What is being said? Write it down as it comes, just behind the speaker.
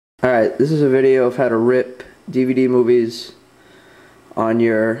Alright, this is a video of how to rip DVD movies on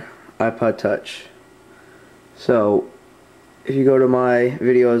your iPod Touch. So, if you go to my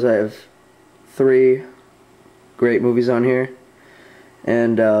videos, I have 3 great movies on here,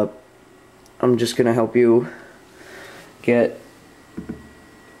 and I'm just going to help you get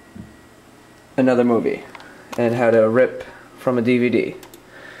another movie and how to rip from a DVD.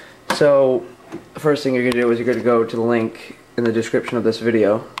 So, the first thing you're going to do is you're going to go to the link in the description of this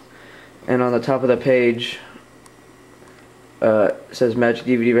video, and on the top of the page it says Magic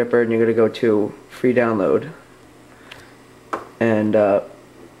DVD Ripper, and you're going to go to free download, and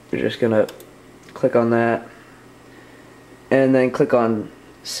you're just going to click on that and then click on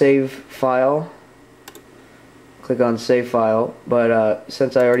save file. Click on save file, but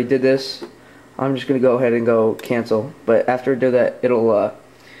since I already did this, I'm just going to go ahead and go cancel. But after I do that, it'll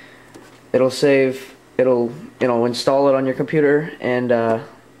save, it'll install it on your computer, and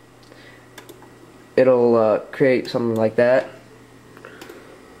it'll create something like that.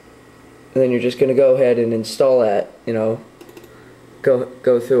 And then you're just going to go ahead and install that,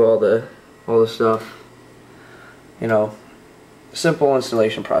 go through all the stuff, simple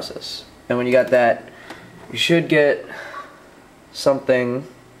installation process. And when you got that, you should get something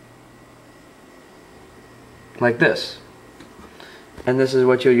like this. And this is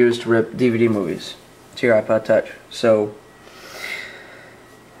what you'll use to rip DVD movies to your iPod Touch. So,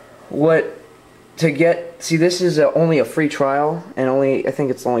 this is only a free trial, and I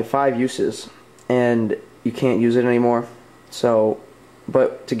think it's only 5 uses, and you can't use it anymore. So,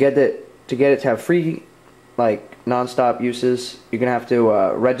 but to get it to have free, non-stop uses, you're gonna have to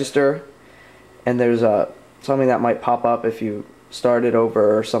register, and there's something that might pop up if you start it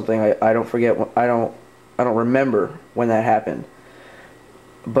over or something. I don't remember when that happened,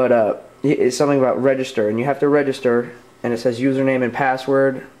 but it's something about register, and you have to register, and it says username and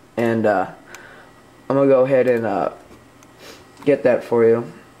password, and I'm gonna go ahead and get that for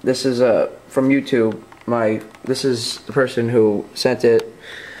you. This is from YouTube. This is the person who sent it.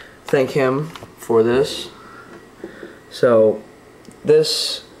 Thank him for this. So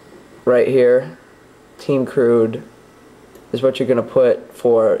this right here, Team Crude, is what you're gonna put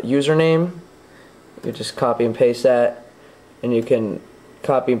for username. You just copy and paste that, and you can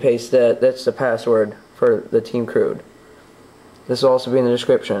copy and paste that. That's the password for the Team Crude. This will also be in the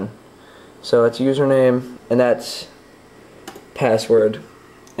description. So it's username, and that's password.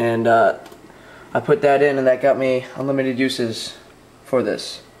 And I put that in, and that got me unlimited uses for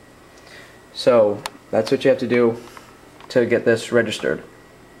this. So that's what you have to do to get this registered.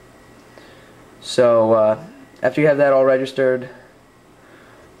 So after you have that all registered,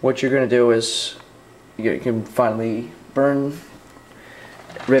 what you're going to do is you can finally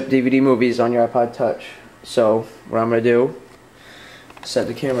rip DVD movies on your iPod Touch. So what I'm going to do, set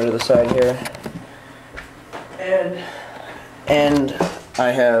the camera to the side here, and I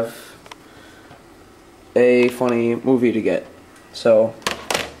have a funny movie to get. So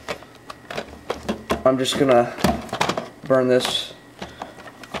I'm just gonna burn this.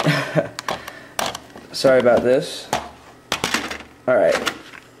 Sorry about this. Alright.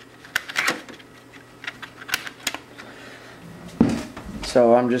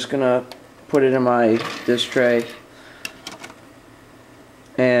 So I'm just gonna put it in my disc tray,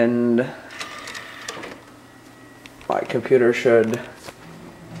 and my computer should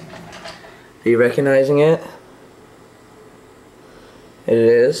be recognizing it. It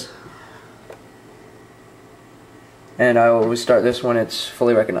is. And I will start this when it's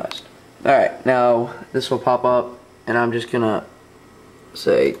fully recognized. Alright, now this will pop up, and I'm just gonna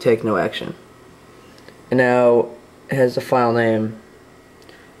say take no action. And now it has the file name.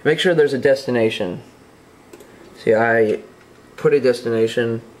 Make sure there's a destination. See, I put a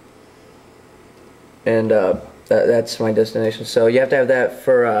destination, and that's my destination. So you have to have that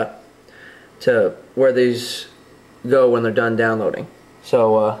for to where these go when they're done downloading.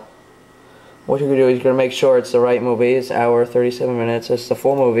 So what you're gonna do is you're gonna make sure it's the right movie. It's hour 37 minutes. It's the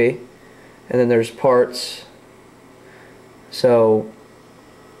full movie, and then there's parts. So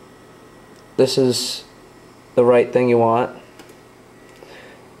this is the right thing you want.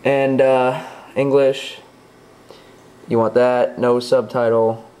 And English, you want that, no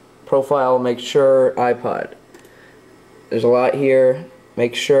subtitle. Profile, make sure iPod. There's a lot here.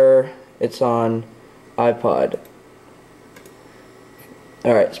 Make sure it's on iPod.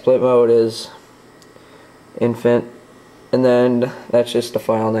 Alright, split mode is infant, and then that's just the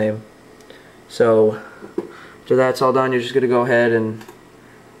file name. So after that's all done, you're just going to go ahead and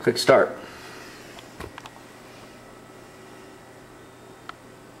click start.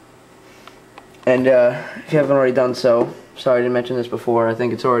 And if you haven't already done so, Sorry, I didn't mention this before. I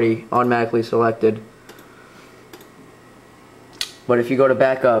think it's already automatically selected. But if you go to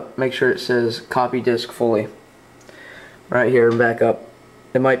backup, make sure it says copy disk fully. Right here in backup.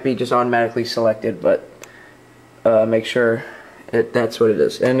 It might be just automatically selected, but make sure that's what it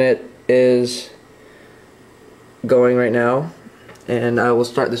is. And it is going right now. And I will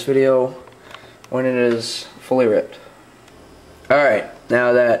start this video when it is fully ripped. Alright,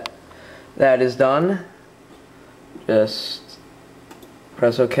 now that that is done, just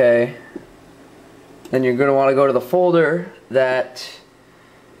press OK. Then you're going to want to go to the folder that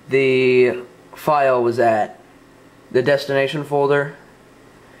the file was at, the destination folder,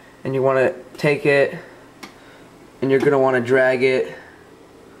 and you want to take it and you're going to want to drag it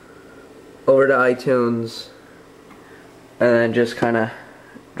over to iTunes and then just kind of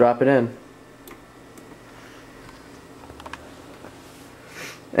drop it in.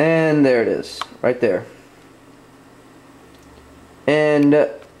 And there it is, right there. And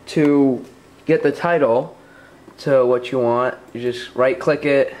to get the title to what you want, you just right click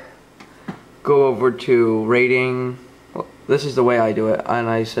it, go over to rating. This is the way I do it, and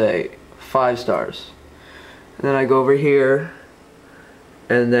I say 5 stars. And then I go over here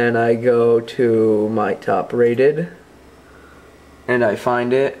and then I go to my top rated and I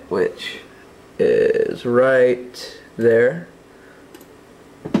find it, which is right there,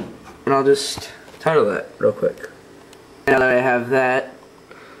 and I'll just title that real quick. Now that I have that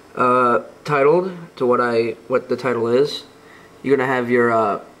titled to what the title is, you're gonna have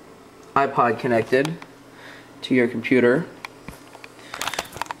your iPod connected to your computer.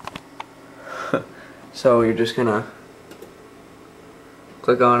 So you're just gonna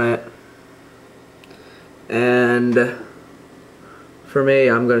click on it, and for me,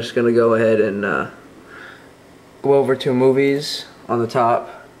 I'm just gonna go ahead and go over to movies on the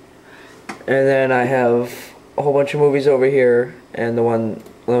top, and then I have a whole bunch of movies over here, and the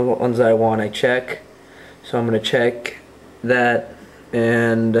ones that I want I check. So I'm gonna check that,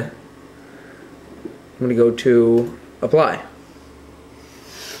 and I'm gonna go to apply.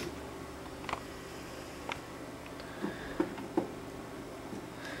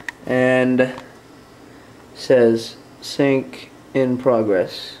 And says sync in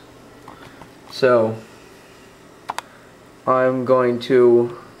progress. So I'm going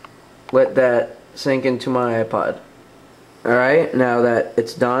to let that sync into my iPod. Alright, now that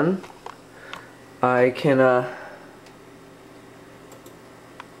it's done, I can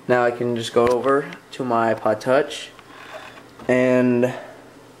now I can just go over to my iPod Touch and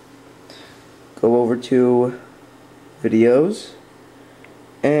go over to videos,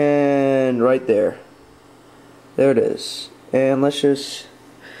 and right there it is. And let's just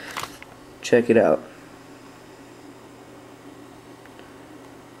check it out.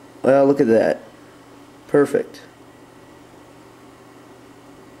 Well, look at that. Perfect.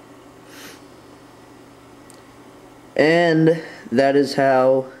 And that is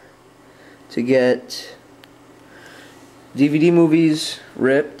how to get DVD movies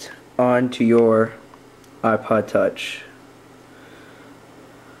ripped onto your iPod Touch.